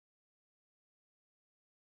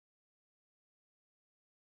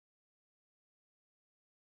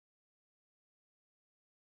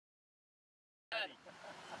laddie.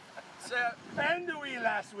 So, and the wee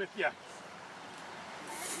lass with you.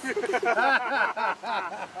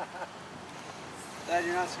 Dad,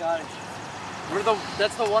 you're not Scottish.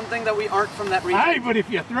 That's the one thing that we aren't from that region. Aye, but if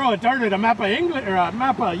you throw a dart at a map of England or a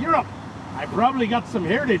map of Europe, I probably got some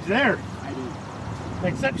heritage there. I do.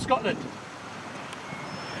 Except Scotland.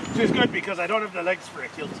 Which is good because I don't have the legs for a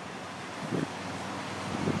kilt.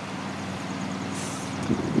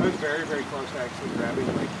 I was very, very close to actually grabbing,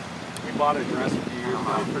 like, we bought a dress a few years ago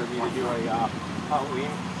for me to do a Halloween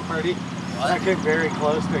party. What? I came very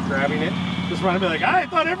close to grabbing it. Just wanted to be like, I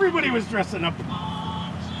thought everybody was dressing up.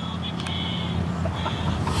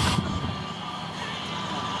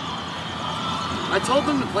 I told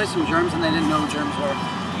them to play some germs and they didn't know who germs were.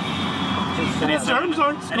 Germs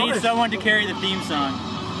aren't Scottish. I need someone to carry the theme song.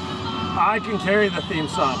 I can carry the theme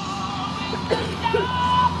song.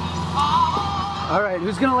 All right,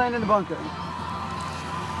 who's gonna land in the bunker?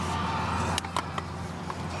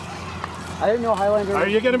 I didn't know Highlander. Are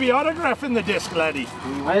you gonna be autographing the disc, laddie?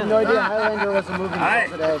 I had no idea Highlander was a movie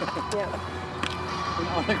today.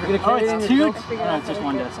 Oh, it's two? No, it's just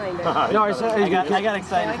one disc. No, I got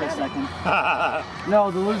excited for a second.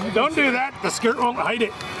 No, the loser. Don't do that. The skirt won't hide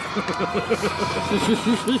it.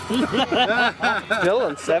 Still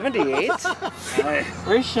in 78?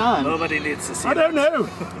 Where's Sean? Nobody needs to see I don't know.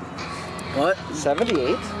 What?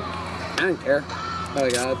 78? I don't care. Oh my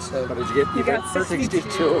God, so what did you get? You got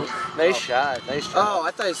 62. Nice shot, nice shot. Oh,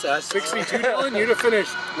 I thought you said 62, Dylan. You'd have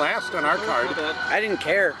finished last on our card. I didn't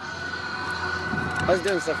care. I was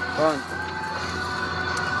doing stuff for fun.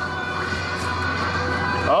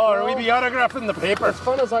 Oh, are we be autographing the paper? As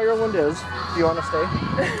fun as Ireland is, do you want to stay?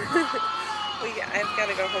 I've got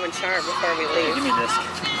to go home and shower before we leave. Give me this.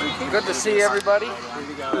 Good to see everybody.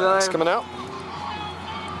 It's coming out.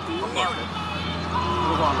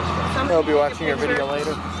 I'll be watching your video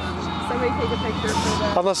later. Somebody take a picture for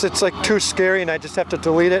that. Unless it's like too scary and I just have to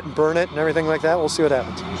delete it and burn it and everything like that, we'll see what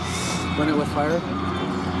happens. Burn it with fire?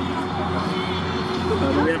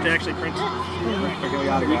 Do we have to actually print? Or can we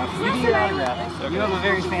autograph? We can get autograph. You have a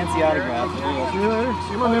very fancy autograph. See you later.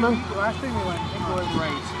 See you Monday, man. Last thing we went, I think was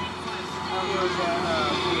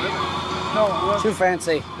right. Too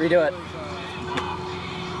fancy. Redo it.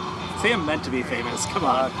 See, I'm meant to be famous. Come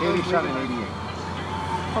on. Katie shot an 88.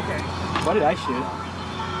 Okay. What did I shoot?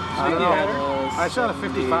 I don't know. I shot a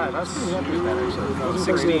 55. I was pretty happy with that actually. It wasn't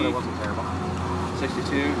 60. great, but it wasn't terrible.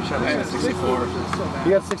 62. You shot I a got 64.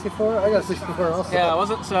 You got 64? I got 64 also. Yeah, it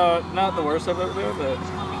wasn't so not the worst of it there, but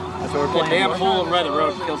that's what we're playing. Damn fool right the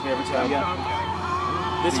road kills me every time.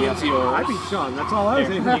 Yeah. This one's yours. I beat Sean. That's all I was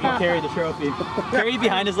aiming You can carry the trophy. Carry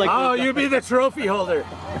behind us like. Oh, you be the trophy holder.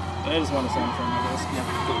 I just want to send from I guess. Yeah.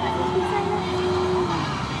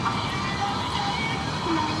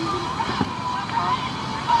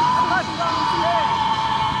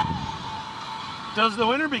 Does the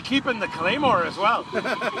winner be keeping the claymore as well?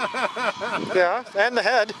 Yeah, and the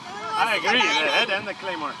head. I agree, the head and the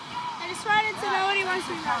claymore. I just wanted to know what he wants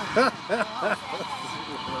to know.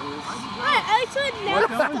 I should know.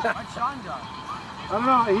 What's Sean done? I don't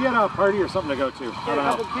know, he had a party or something to go to. I don't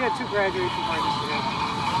know. He had 2 graduation parties today.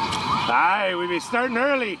 Aye, we be starting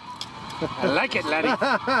early. I like it, laddie.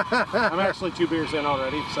 I'm actually 2 beers in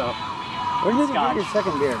already, so. When did you get your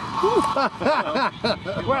second beer?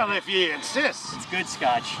 Well, if you insist. It's good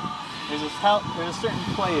scotch. There's a certain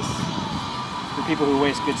place for people who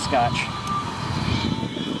waste good scotch.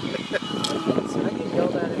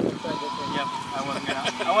 Yep,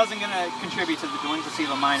 I wasn't gonna contribute to the delinquency of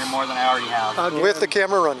a minor more than I already have. With the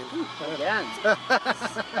camera running. Again.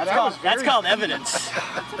 That's called evidence.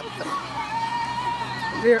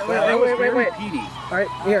 Here, wait. All right,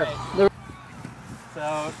 here.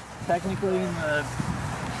 So technically in the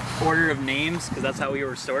order of names, because that's how we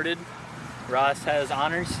were sorted, Ross has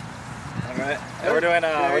honors. All right. We're doing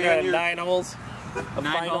 9 holes. A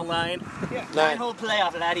final 9. Yeah. 9-hole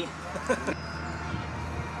playoff, laddie.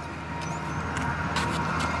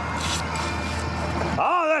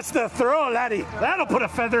 Oh, that's the throw, laddie. That'll put a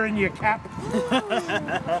feather in your cap.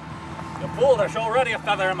 You fool, there's already a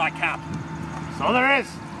feather in my cap. So there is.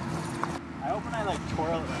 I hope when I like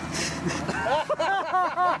twirl it.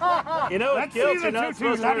 You know, it's kilts, you're not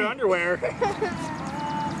supposed to wear underwear.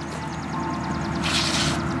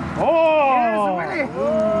 Oh!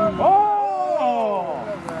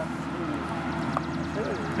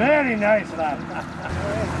 Very nice, lad.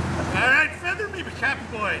 All right, feather me, cap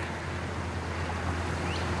boy.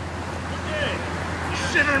 Okay.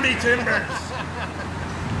 Shiver me timbers.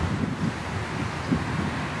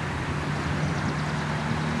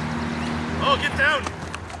 Oh, get down.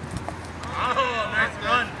 Oh, nice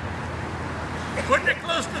run. Putting it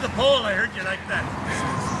close to the pole, I heard you like that.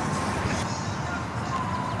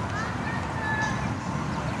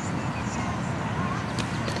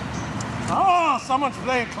 Oh, someone's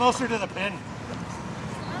playing closer to the pin.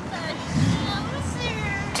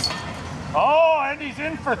 Oh, and he's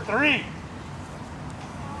in for 3.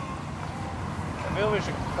 Maybe we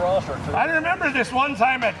should cross or two. I remember this one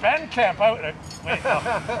time at band camp out at... Wait, no.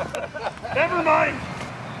 Never mind.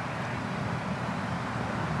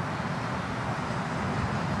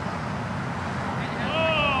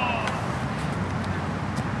 Oh.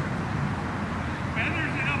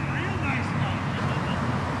 Feathers it up real nice now.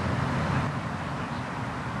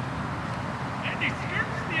 And he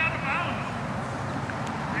skirts the out of bounds.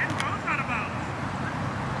 And goes out of bounds.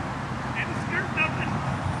 Didn't skirt nothing.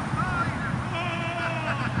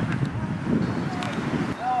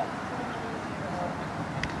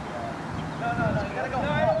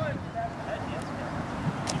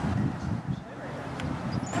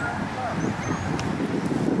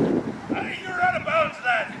 You're out of bounds,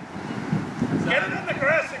 lad. Get it in the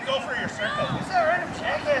grass and go for your circle. Who's that random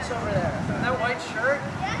jackass over there? In that white shirt?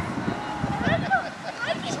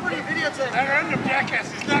 Somebody videotape. That random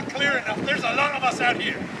jackass is not clear enough. There's a lot of us out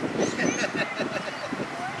here.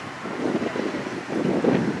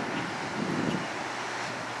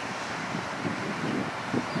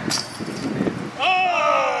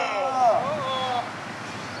 Oh!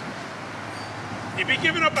 You'd be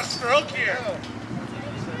giving up a stroke here.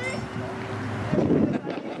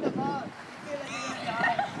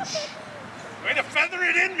 Way to feather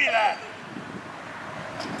it in me, lad.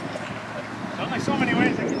 There's only so many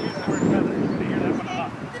ways I can use the word feather. You're gonna hear that one a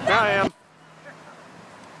lot. Here I am.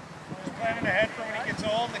 Just planning ahead for when he gets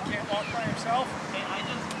old and can't walk by himself. And I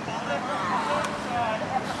just pulled up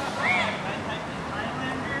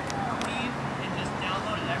Highlander, Queen, and just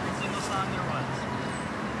downloaded every single song there was.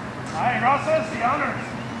 Hi, Ross has the honors.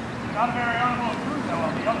 Not a very honorable crew, though,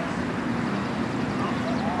 I'll be honest.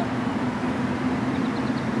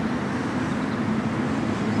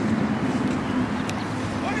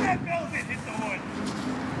 Look at that velvet hit the wood.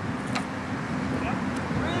 Yep.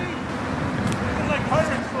 Really? It's like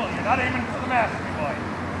pirate school. You're not aiming for the mastery, boy.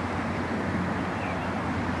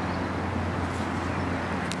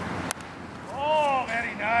 Oh,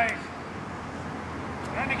 very nice.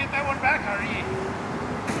 Trying to get that one back, are you?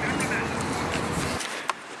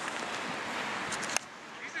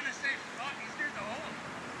 He's in a safe spot. He's near the hole.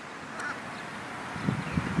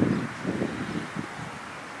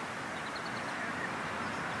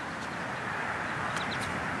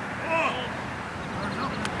 Oh!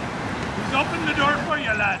 He's opened the door for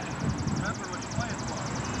you, lad. Remember what you're playing for.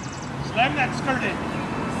 Slam that skirt in.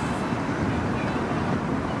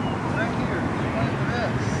 Right here. You're playing for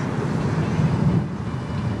this.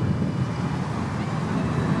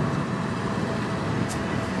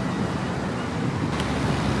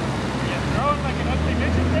 Throwing like an ugly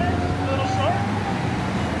midget there. A little short.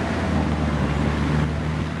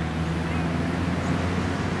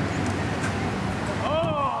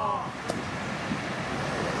 Oh!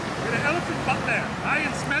 Got an elephant butt there. High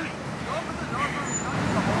and smelly.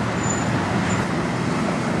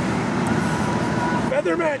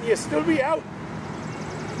 Featherman, you still be out.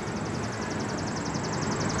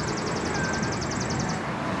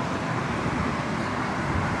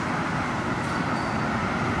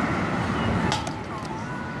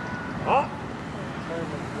 Huh?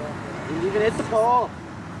 Didn't even hit the pole.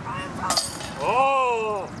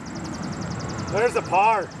 Oh! There's a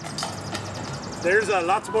par. There's a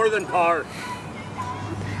lots more than par.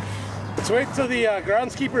 Let's wait till the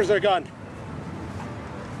groundskeepers are gone.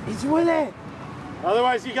 He's Willie.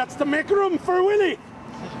 Otherwise, you got to make room for Willie.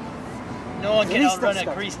 No one can Greased outrun up a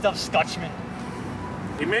Scotch. greased up Scotchman.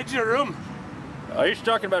 He made you room. Oh, he's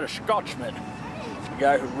talking about a Scotchman. A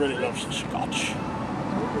guy who really loves the Scotch.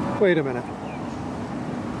 Wait a minute.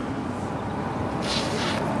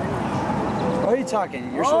 What are you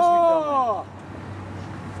talking? You're supposed to be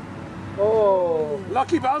filming. Oh!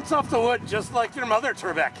 Lucky bounce off the wood, just like your mother,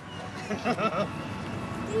 Trebek.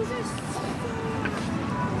 These are so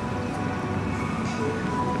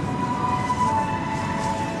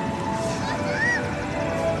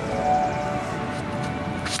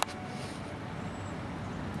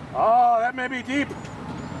Oh, that may be deep.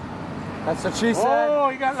 That's what she said. Oh,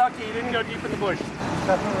 he got lucky. He didn't go deep in the bush.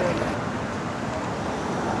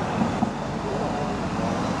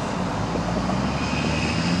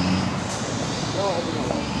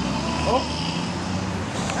 Oh.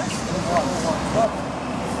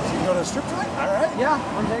 So you go to the strip joint? All right.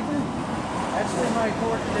 Yeah, I'm taking it. Actually, my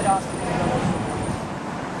coworker did ask me to go.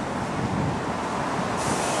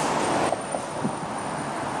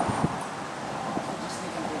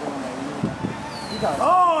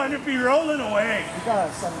 to be rolling away. You got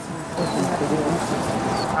a 17.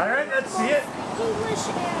 All right, let's see it. English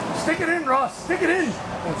and Stick it in, Ross. Stick it in.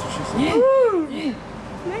 That's what she said. Woo!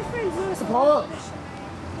 my friends Lewis. Suppose.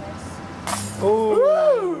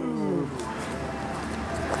 Woo!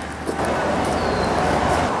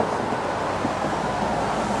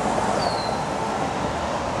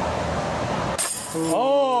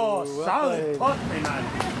 Oh, solid putt, man.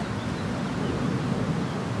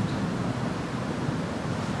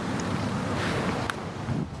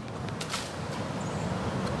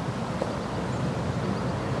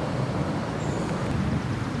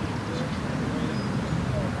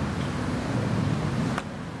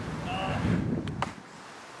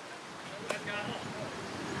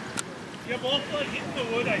 You're both like hitting the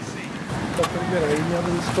wood, I see. That's pretty good. I mean, you have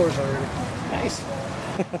these scores already. Nice.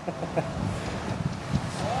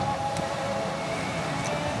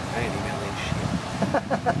 90 million shit.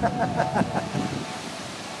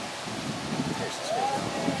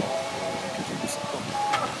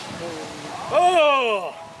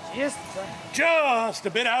 Oh! Just a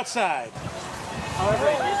bit outside. However, I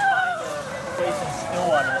did find a place in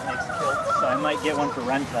Stillwater that makes kilts, so I might get one for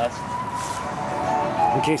run test.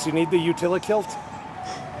 In case you need the utility kilt.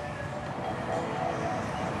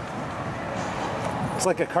 It's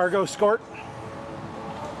like a cargo skirt.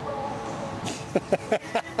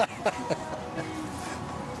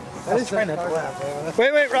 That is trying not to laugh.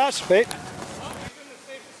 Wait, Ross, wait.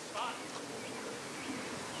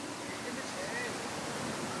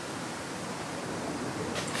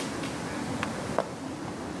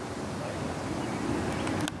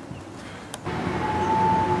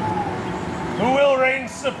 Who will reign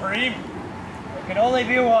supreme? There can only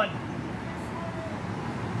be one.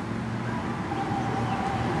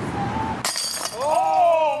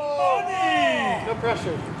 Oh, money! No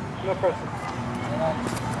pressure. No pressure.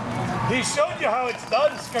 He showed you how it's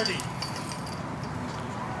done, Skirty.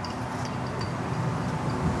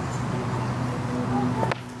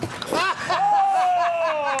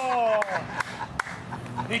 Oh!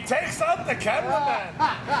 He takes out the cameraman.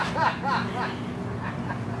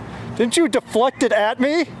 Didn't you deflect it at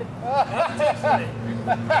me? But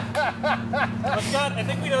Scott, I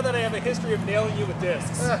think we know that I have a history of nailing you with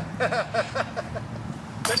discs.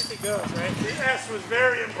 Anything goes, right? The S was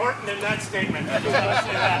very important in that statement. I just want to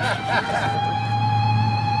say that.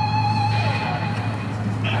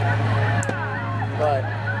 But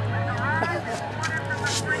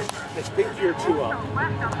I think you're too up.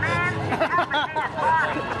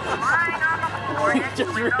 I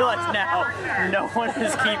just realized now, no one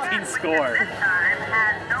is keeping score.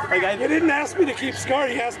 Like You didn't ask me to keep score,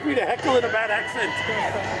 you asked me to heckle in a bad accent.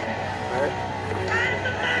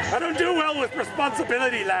 I don't do well with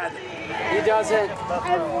responsibility, lad. He doesn't.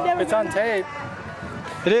 It's on tape.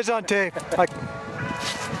 It is on tape. I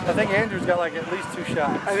think Andrew's got like at least 2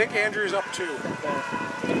 shots. I think Andrew's up 2.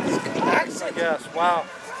 I guess. Wow.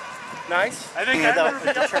 Nice. I think that Andrew,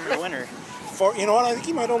 would determine the winner. you know what, I think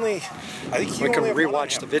he might only... I think he We can only have one on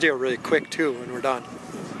rewatch the him. video really quick too when we're done.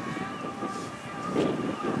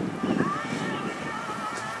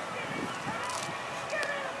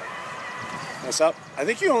 What's up? I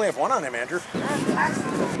think you only have one on him, Andrew.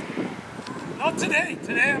 Not today.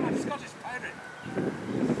 Today I'm a Scottish pirate.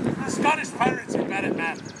 The Scottish pirates are bad at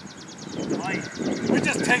math. Why? We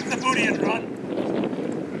just take the booty and run.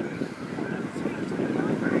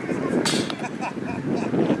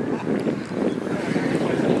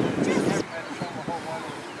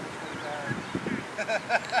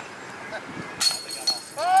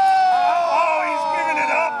 Oh, he's giving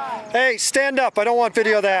it up. Hey, stand up. I don't want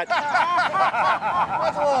video of that.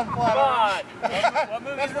 That's a lot of fun. What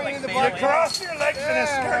movie is it, like You Fatal cross your legs in a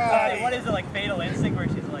skirt, Instinct? buddy. What is it, like Fatal Instinct, where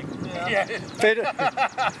she's like... Yeah.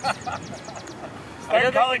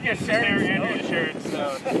 Start calling you Sharon Andrew Sharon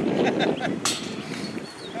Stone.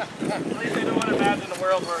 At least I don't want to imagine a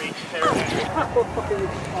world where he's Sharon.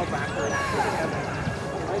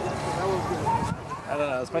 I don't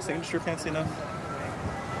know, is my signature fancy enough?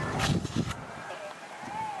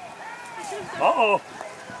 Uh-oh.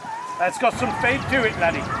 That's got some fade to it,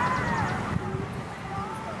 laddie.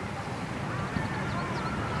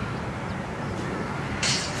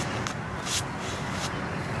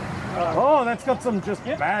 Oh, that's got some just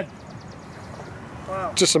bad.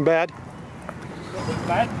 Just some bad.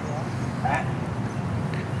 Bad?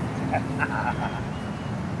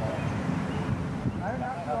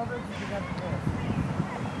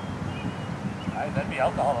 That'd be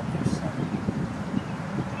alcohol up there, son.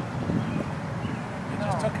 You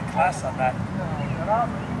just took a class on that.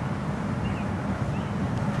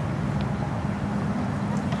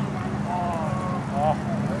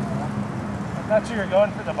 Thought you were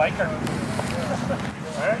going for the biker.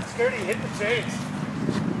 All right, Sturdy, hit the chains.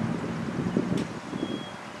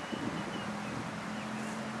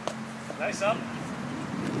 Nice up.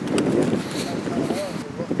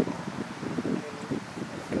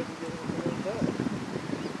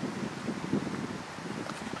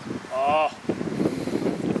 Oh.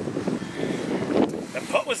 The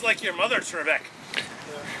putt was like your mother, Trebek.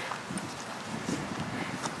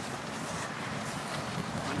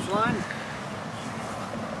 Line?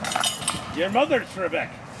 Your mother, Trebek.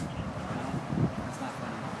 That's not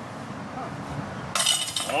funny.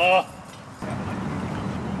 Oh.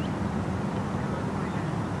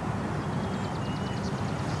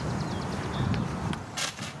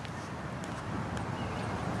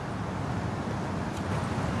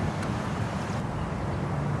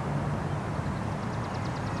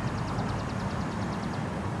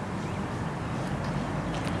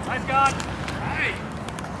 Nice God. Hey.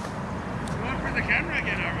 Going for the camera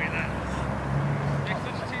again, are we then? Make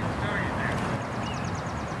such a cheap story there.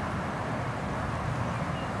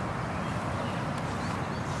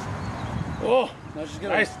 Oh,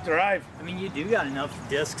 nice drive. I mean, you do got enough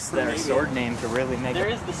discs that are sword named to really make There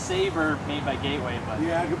it. is the saber made by Gateway, but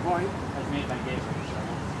Yeah, good point. that's made by Gateway, so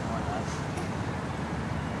more or less.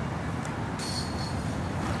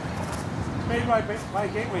 It's made by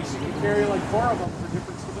Gateway, so you can carry like 4 of them for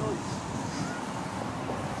different stabilities.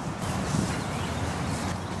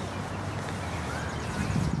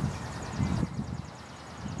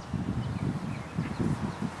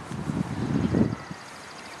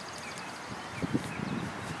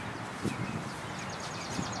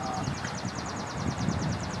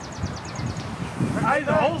 Hey,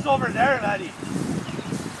 the hole's over there, laddie.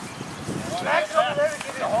 Max over there to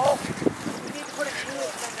give you a hole. We need to put it in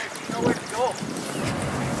it so there's nowhere to go.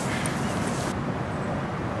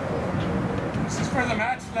 This is for the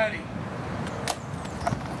match, laddie.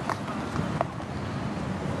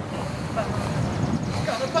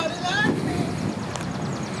 Got a buddy like me,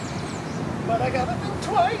 but I gotta do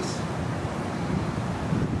twice.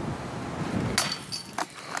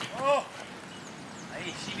 Oh.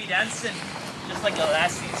 Hey, she be dancing just like the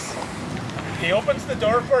lassies. He opens the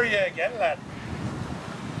door for you again, lad.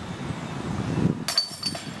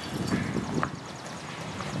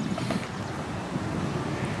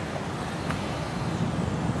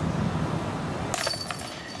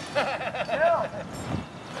 I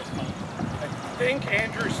think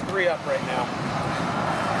Andrew's 3 up right now.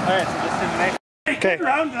 Alright, so just in the next. Hey, good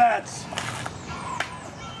round, lads.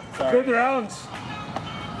 Good rounds.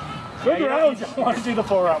 Good rounds. You don't want to do the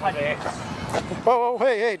 4 round today. Whoa, whoa,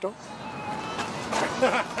 hey, don't.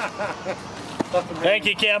 Thank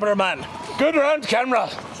you, cameraman. Good round, camera.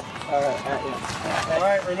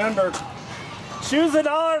 Alright, remember, choose an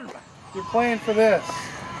arm. You're playing for this.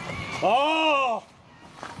 Oh!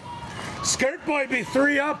 Skirt Boy be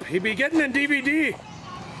 3 up. He'd be getting a DVD.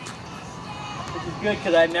 Which is good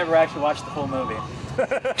because I've never actually watched the full movie.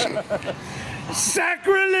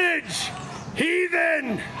 Sacrilege!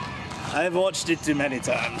 Heathen! I've watched it too many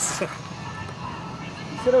times. You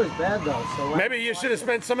said it was bad though, so Maybe you should have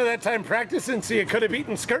spent some of that time practicing so you could have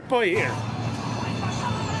beaten Skirt Boy here.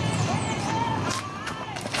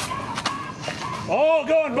 Oh,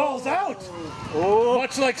 going balls out! Oh.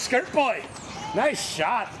 Much like Skirt Boy. Nice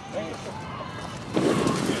shot.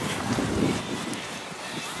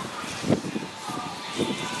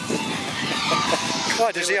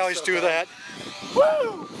 Why does he always do that?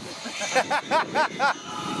 Woo!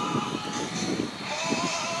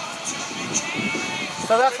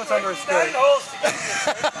 So that's what's under his skirt.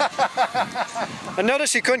 I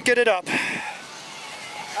noticed he couldn't get it up.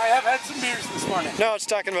 I have had some beers this morning. No, it's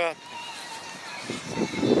talking about.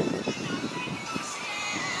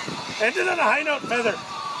 Ended on a high note, Feather.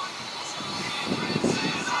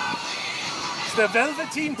 It's the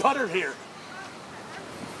Velveteen putter here.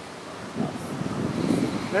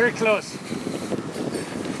 Very close.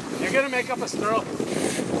 You're gonna make up a stroke.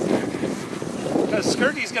 Because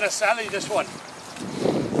Skirty's gonna sally this one.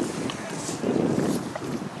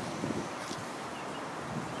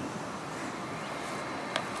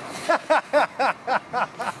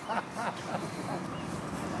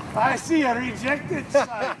 I see a rejected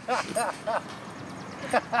sign.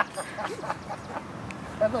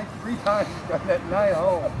 That's like 3 times got that 9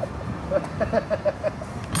 home.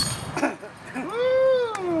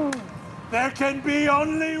 Woo! There can be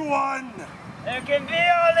only one. There can be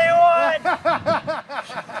only one!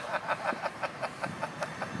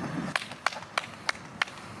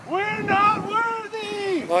 We're not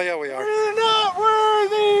worthy! Oh, yeah, we are. We're not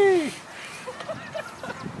worthy!